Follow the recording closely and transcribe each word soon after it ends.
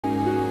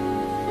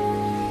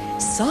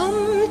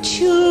Some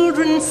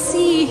children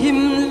see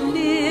him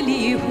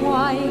lily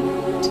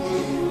white,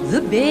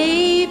 the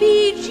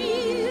baby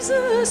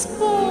Jesus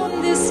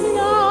born this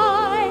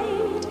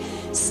night.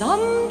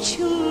 Some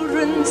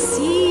children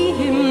see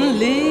him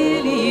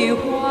lily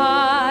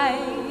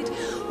white,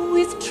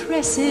 with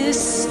tresses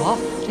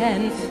soft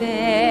and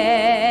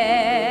fair.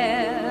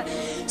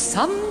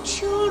 Some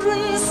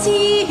children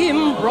see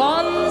him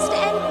bronzed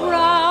and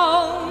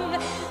brown,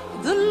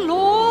 the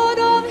Lord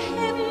of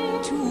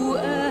heaven to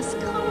earth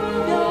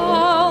come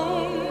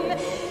down.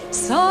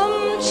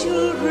 Some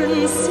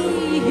children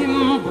see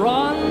him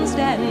bronzed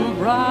and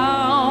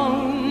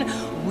brown,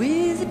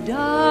 with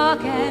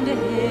dark and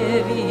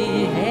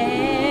heavy